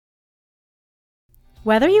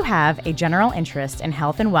Whether you have a general interest in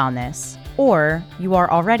health and wellness, or you are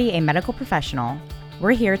already a medical professional, we're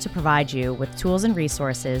here to provide you with tools and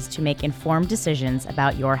resources to make informed decisions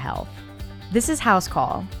about your health. This is House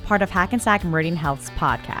Call, part of Hackensack Meridian Health's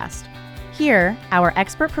podcast. Here, our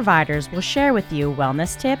expert providers will share with you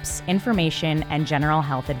wellness tips, information, and general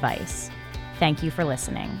health advice. Thank you for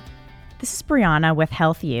listening. This is Brianna with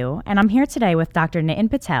Health U, and I'm here today with Dr. Nitin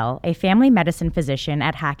Patel, a family medicine physician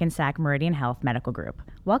at Hackensack Meridian Health Medical Group.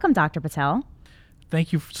 Welcome, Dr. Patel.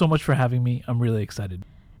 Thank you so much for having me. I'm really excited.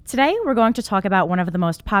 Today, we're going to talk about one of the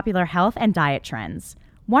most popular health and diet trends,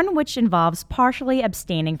 one which involves partially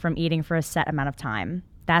abstaining from eating for a set amount of time.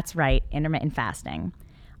 That's right, intermittent fasting.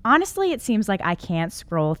 Honestly, it seems like I can't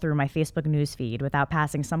scroll through my Facebook newsfeed without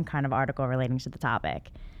passing some kind of article relating to the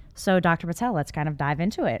topic. So, Dr. Patel, let's kind of dive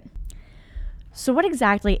into it. So what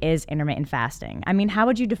exactly is intermittent fasting? I mean, how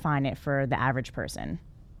would you define it for the average person?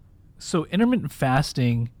 So intermittent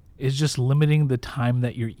fasting is just limiting the time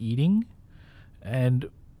that you're eating. And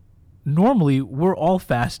normally we're all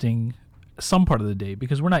fasting some part of the day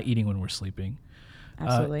because we're not eating when we're sleeping.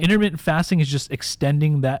 Absolutely. Intermittent fasting is just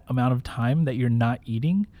extending that amount of time that you're not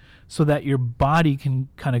eating so that your body can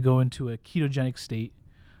kind of go into a ketogenic state.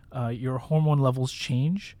 Your hormone levels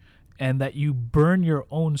change and that you burn your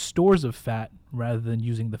own stores of fat rather than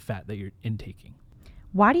using the fat that you're intaking.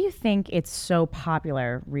 Why do you think it's so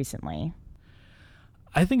popular recently?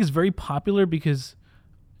 I think it's very popular because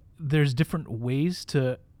there's different ways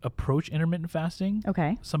to approach intermittent fasting.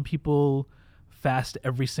 Okay. Some people fast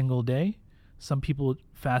every single day. Some people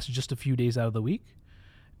fast just a few days out of the week.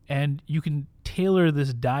 And you can tailor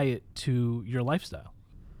this diet to your lifestyle.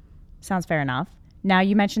 Sounds fair enough. Now,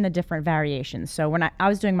 you mentioned the different variations. So when I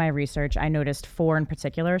was doing my research, I noticed 4 in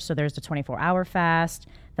particular. So there's the 24-hour fast,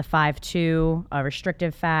 the 5-2, a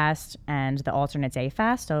restrictive fast, and the alternate day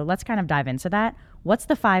fast. So let's kind of dive into that. What's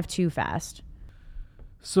the 5-2 fast?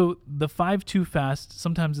 So the 5-2 fast,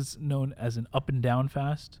 sometimes it's known as an up and down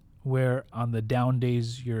fast, where on the down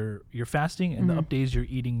days you're fasting and the up days you're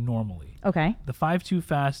eating normally. Okay. The 5-2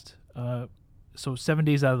 fast, so 7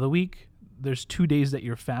 days out of the week, there's 2 days that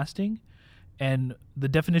you're fasting. And the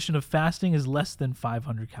definition of fasting is less than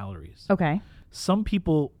 500 calories. Okay. Some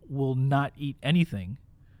people will not eat anything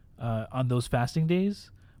on those fasting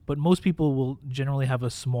days, but most people will generally have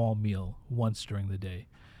a small meal once during the day.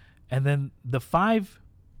 And then the 5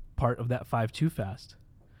 part of that 5-2 fast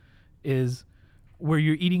is where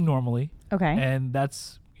you're eating normally. Okay. And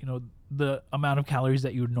that's, the amount of calories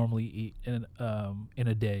that you would normally eat in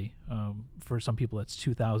a day. For some people, that's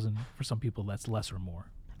 2,000. For some people, that's less or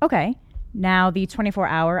more. Okay. Now, the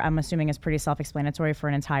 24-hour, I'm assuming, is pretty self-explanatory. For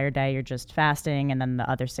an entire day, you're just fasting, and then the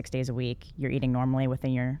other 6 days a week, you're eating normally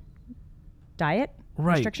within your diet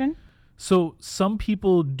restriction? So some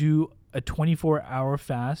people do a 24-hour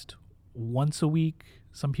fast once a week.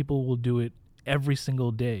 Some people will do it every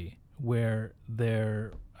single day, where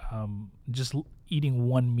they're just eating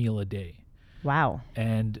one meal a day. Wow.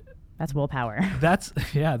 And that's willpower. That's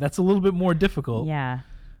a little bit more difficult. Yeah.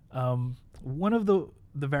 One of the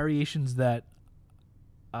variations that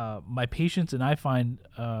my patients and I find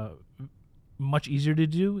much easier to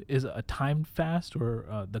do is a timed fast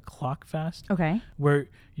or the clock fast. Okay. Where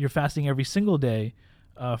you're fasting every single day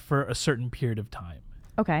for a certain period of time.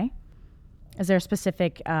 Okay. Is there a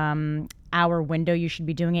specific hour window you should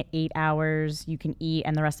be doing it? 8 hours you can eat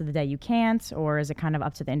and the rest of the day you can't? Or is it kind of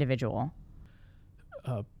up to the individual?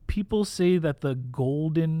 People say that the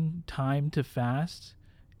golden time to fast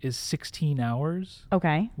is 16 hours.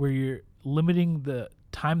 Okay. Where you're limiting the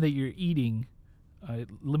time that you're eating,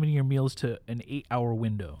 limiting your meals to an 8-hour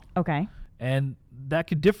window. Okay. And that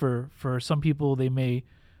could differ. For some people, they may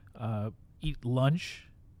eat lunch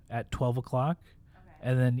at 12 o'clock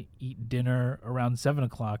and then eat dinner around 7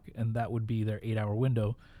 o'clock, and that would be their 8-hour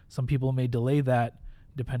window. Some people may delay that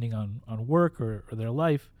depending on work or their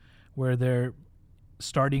life, where they're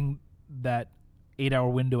starting that 8-hour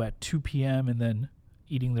window at 2 p.m. and then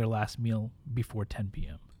eating their last meal before 10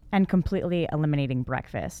 p.m. And completely eliminating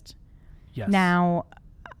breakfast. Yes. Now,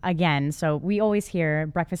 again, so we always hear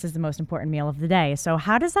breakfast is the most important meal of the day. So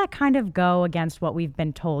how does that kind of go against what we've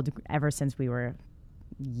been told ever since we were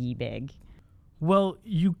ye big? Well,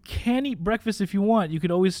 you can eat breakfast if you want. You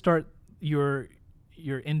could always start your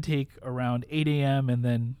intake around 8 a.m. and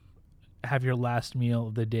then have your last meal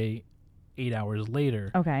of the day 8 hours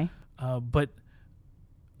later. Okay. But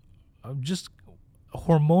just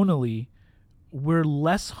hormonally, we're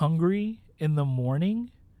less hungry in the morning.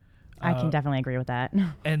 I can definitely agree with that.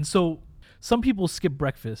 And so some people skip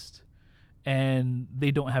breakfast and they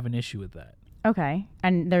don't have an issue with that. Okay.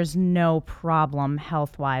 And there's no problem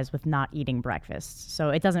health-wise with not eating breakfast. So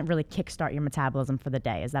it doesn't really kickstart your metabolism for the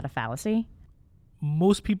day. Is that a fallacy?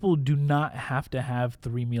 Most people do not have to have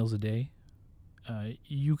 3 meals a day.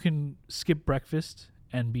 You can skip breakfast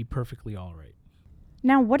and be perfectly all right.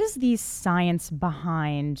 Now, what is the science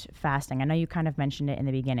behind fasting? I know you kind of mentioned it in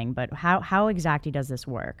the beginning, but how exactly does this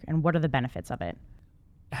work, and what are the benefits of it?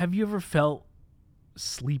 Have you ever felt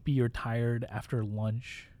sleepy or tired after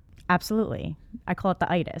lunch? Absolutely. I call it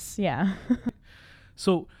the itis. Yeah.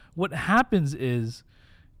 So what happens is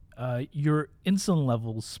your insulin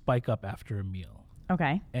levels spike up after a meal.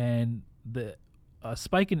 Okay. And the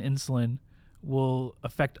spike in insulin will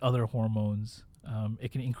affect other hormones.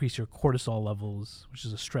 It can increase your cortisol levels, which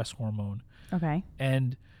is a stress hormone. Okay.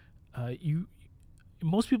 And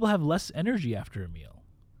most people have less energy after a meal.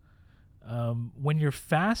 When you're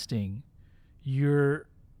fasting, you're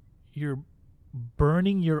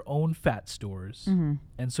burning your own fat stores,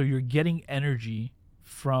 and so you're getting energy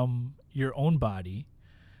from your own body,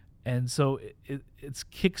 and so it's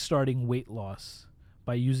kickstarting weight loss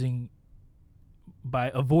by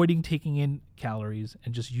avoiding taking in calories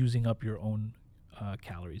and just using up your own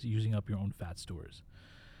calories, using up your own fat stores.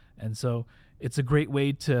 And so it's a great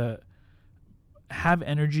way to have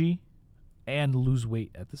energy and lose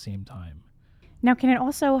weight at the same time. Now, can it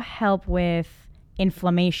also help with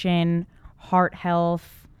inflammation, heart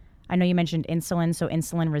health? I know you mentioned insulin, so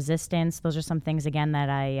insulin resistance. Those are some things, again, that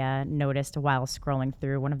I noticed while scrolling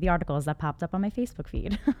through one of the articles that popped up on my Facebook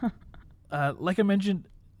feed. Like I mentioned,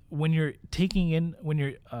 when you're eating,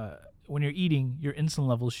 your insulin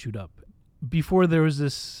levels shoot up. Before there was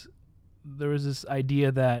this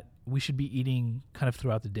idea that we should be eating kind of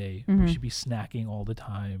throughout the day. We should be snacking all the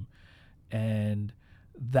time, and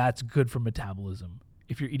that's good for metabolism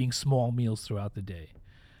if you're eating small meals throughout the day.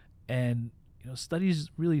 And studies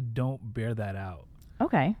really don't bear that out.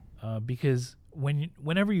 Okay. Because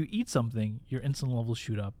whenever you eat something, your insulin levels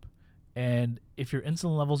shoot up, and if your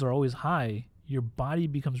insulin levels are always high, your body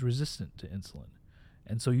becomes resistant to insulin,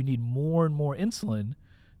 and so you need more and more insulin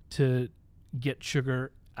to get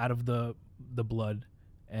sugar out of the blood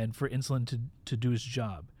and for insulin to do its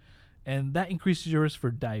job. And that increases your risk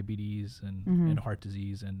for diabetes and heart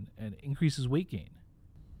disease and increases weight gain.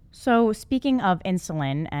 So speaking of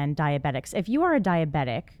insulin and diabetics, if you are a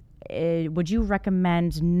diabetic, would you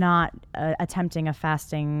recommend not attempting a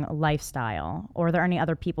fasting lifestyle? Or are there any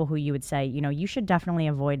other people who you would say, you should definitely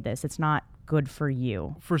avoid this? It's not good for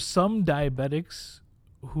you. For some diabetics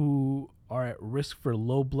who are at risk for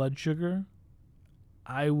low blood sugar,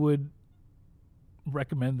 I would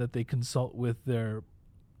recommend that they consult with their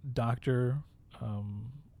doctor.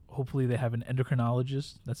 Hopefully they have an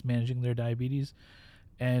endocrinologist that's managing their diabetes,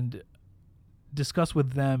 and discuss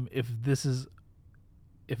with them if this is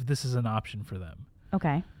an option for them.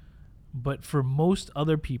 Okay. But for most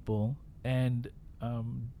other people, and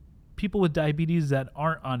people with diabetes that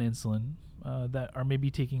aren't on insulin, that are maybe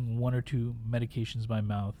taking 1 or 2 medications by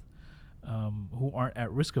mouth, who aren't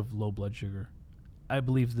at risk of low blood sugar, I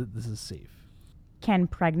believe that this is safe. Can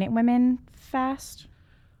pregnant women fast?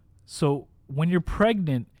 So when you're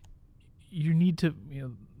pregnant, you need to,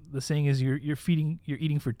 the saying is you're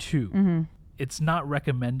eating for 2. It's not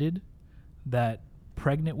recommended that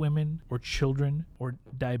pregnant women or children or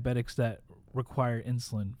diabetics that require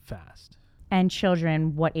insulin fast. And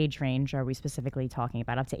children, what age range are we specifically talking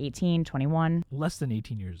about? Up to 18, 21? Less than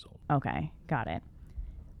 18 years old. Okay, got it.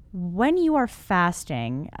 When you are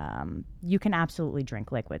fasting, you can absolutely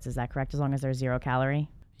drink liquids. Is that correct? As long as they're 0 calorie?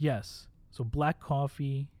 Yes. So black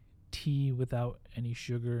coffee, tea without any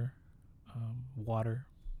sugar, water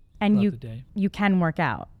And throughout the day. you can work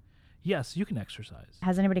out. Yes, you can exercise.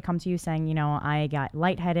 Has anybody come to you saying, I got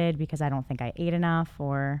lightheaded because I don't think I ate enough,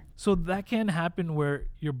 or? So that can happen where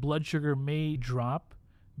your blood sugar may drop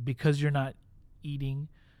because you're not eating,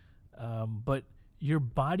 but your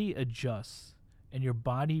body adjusts and your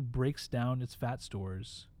body breaks down its fat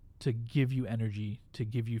stores to give you energy, to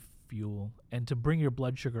give you fuel, and to bring your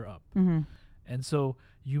blood sugar up. And so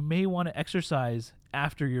you may want to exercise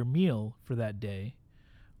after your meal for that day,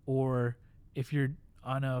 or if you're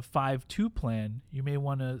on a 5-2 plan, you may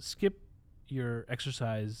want to skip your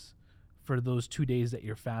exercise for those 2 days that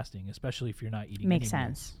you're fasting, especially if you're not eating. Makes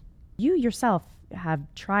sense. You yourself have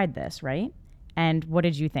tried this, right? And what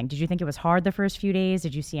did you think? Did you think it was hard the first few days?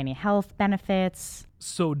 Did you see any health benefits?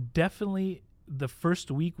 So definitely the first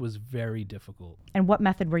week was very difficult. And what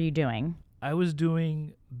method were you doing? I was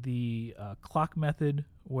doing the clock method,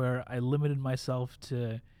 where I limited myself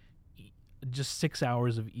to just 6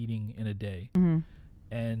 hours of eating in a day.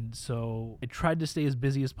 And so I tried to stay as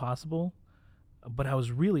busy as possible. but I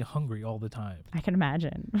was really hungry all the time. I can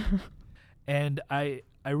imagine. And I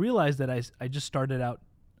realized that I just started out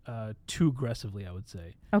too aggressively, I would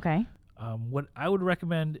say. Okay. What I would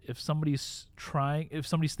recommend if somebody's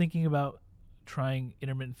thinking about trying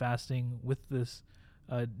intermittent fasting with this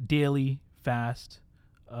daily fast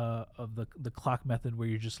of the clock method, where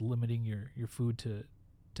you're just limiting your food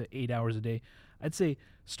to 8 hours a day, I'd say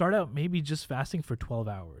start out maybe just fasting for 12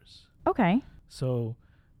 hours. Okay. So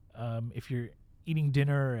if you're eating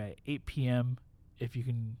dinner at 8 p.m., if you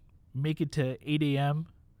can make it to 8 a.m.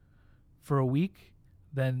 for a week,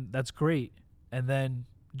 then that's great. And then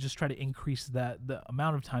just try to increase the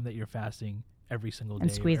amount of time that you're fasting every single day.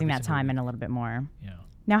 And squeezing that time in a little bit more. Yeah.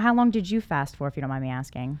 Now, how long did you fast for, if you don't mind me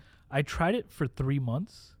asking? I tried it for 3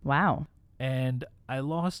 months. Wow. And I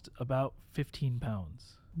lost about 15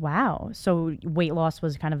 pounds. Wow. So weight loss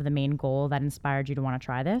was kind of the main goal that inspired you to want to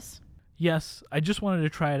try this? Yes, I just wanted to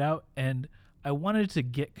try it out, and I wanted to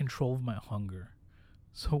get control of my hunger.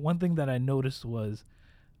 So one thing that I noticed was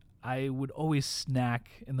I would always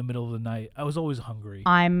snack in the middle of the night. I was always hungry.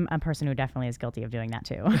 I'm a person who definitely is guilty of doing that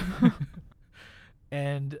too.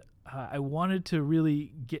 And I wanted to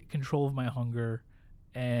really get control of my hunger,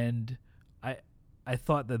 and I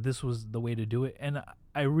thought that this was the way to do it. And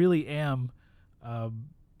I really am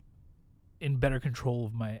in better control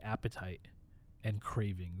of my appetite and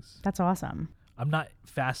cravings. That's awesome. I'm not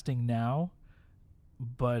fasting now,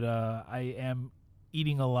 but I am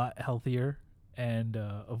eating a lot healthier and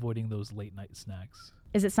avoiding those late night snacks.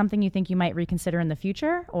 Is it something you think you might reconsider in the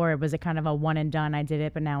future, or was it kind of a one and done? I did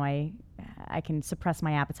it, but now I can suppress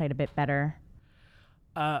my appetite a bit better.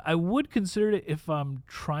 I would consider it if I'm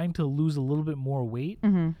trying to lose a little bit more weight,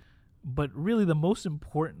 Mm-hmm. but really the most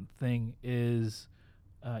important thing is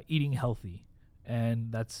eating healthy,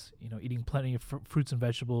 and that's eating plenty of fruits and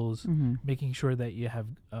vegetables, Mm-hmm. making sure that you have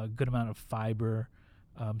a good amount of fiber,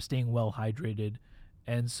 staying well hydrated,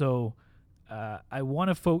 and so. I want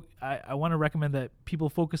to recommend that people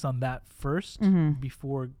focus on that first Mm-hmm.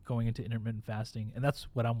 before going into intermittent fasting, and that's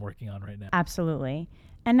what I'm working on right now. Absolutely.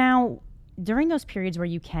 And now, during those periods where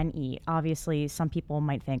you can eat, obviously some people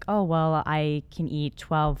might think, oh, well, I can eat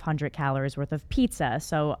 1,200 calories worth of pizza.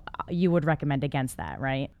 So you would recommend against that,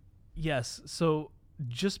 right? Yes. So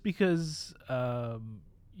just because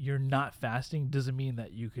you're not fasting doesn't mean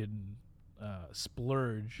that you can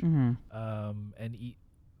splurge Mm-hmm. and eat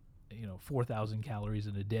 4,000 calories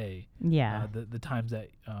in a day. Yeah. The times that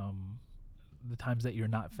you're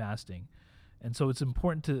not fasting, and so it's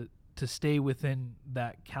important to stay within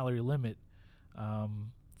that calorie limit.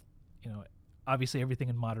 Obviously everything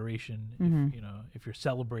in moderation. Mm-hmm. If you're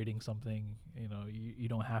celebrating something, you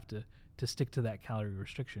don't have to stick to that calorie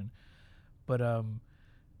restriction, but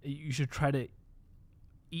you should try to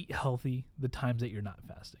eat healthy the times that you're not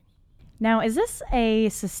fasting. Now, is this a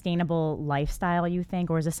sustainable lifestyle, you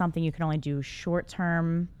think, or is this something you can only do short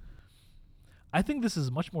term? I think this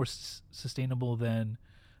is much more sustainable than,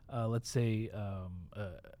 let's say,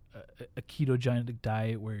 a ketogenic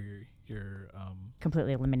diet where you're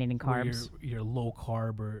Completely eliminating where carbs. you're low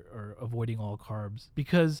carb or avoiding all carbs,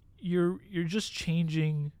 because you're just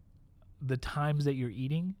changing the times that you're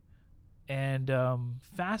eating, and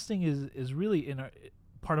fasting is really in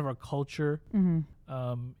part of our culture. Mm-hmm.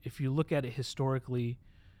 If you look at it historically,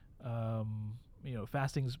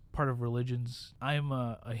 fasting is part of religions. I'm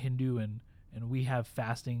a Hindu, and we have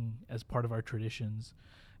fasting as part of our traditions.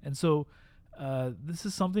 And so this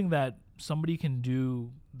is something that somebody can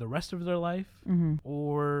do the rest of their life, Mm-hmm.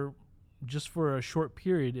 or just for a short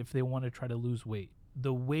period if they want to try to lose weight.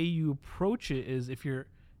 The way you approach it is if you're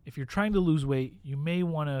trying to lose weight, you may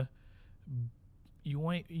want to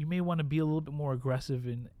be a little bit more aggressive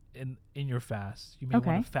in your fast. You may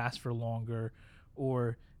want to fast for longer,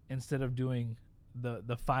 or instead of doing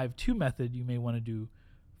the 5-2 method, you may want to do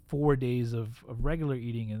 4 days of regular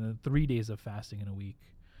eating and then 3 days of fasting in a week.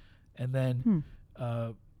 And then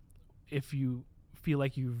if you feel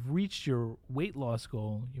like you've reached your weight loss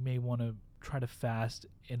goal, you may want to try to fast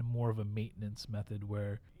in more of a maintenance method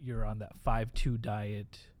where you're on that 5-2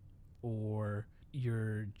 diet, or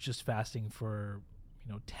you're just fasting for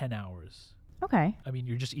 10 hours. Okay. I mean,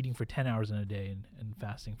 you're just eating for 10 hours in a day and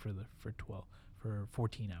fasting for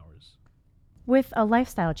 14 hours. With a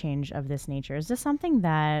lifestyle change of this nature, is this something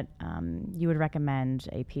that you would recommend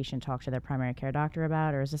a patient talk to their primary care doctor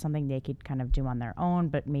about, or is this something they could kind of do on their own,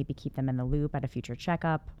 but maybe keep them in the loop at a future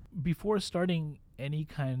checkup? Before starting any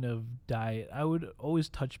kind of diet, I would always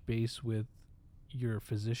touch base with your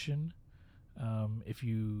physician. If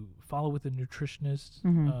you follow with a nutritionist,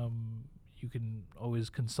 Mm-hmm. You can always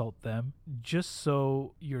consult them, just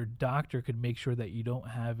so your doctor could make sure that you don't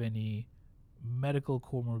have any medical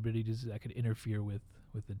comorbidities that could interfere with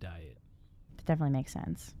the diet. It definitely makes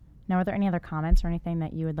sense. Now, are there any other comments or anything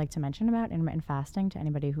that you would like to mention about intermittent fasting to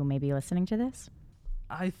anybody who may be listening to this?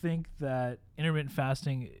 I think that intermittent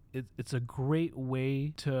fasting, it's a great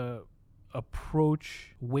way to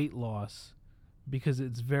approach weight loss because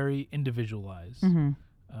it's very individualized.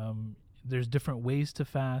 There's different ways to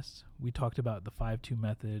fast. We talked about the 5-2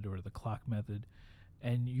 method or the clock method,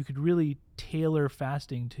 and you could really tailor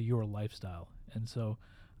fasting to your lifestyle. And so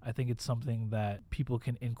I think it's something that people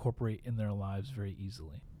can incorporate in their lives very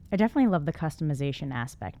easily. I definitely love the customization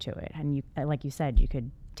aspect to it. And you, like you said, you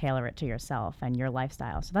could tailor it to yourself and your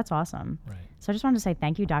lifestyle. So that's awesome. Right. So I just wanted to say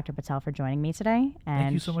thank you, Dr. Patel, for joining me today. And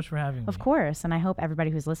thank you so much for having me. Of course. And I hope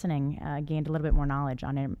everybody who's listening gained a little bit more knowledge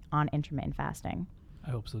on intermittent fasting. I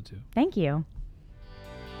hope so too. Thank you.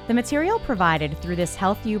 The material provided through this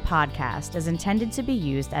Health U podcast is intended to be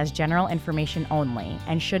used as general information only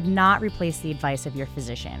and should not replace the advice of your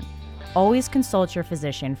physician. Always consult your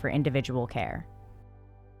physician for individual care.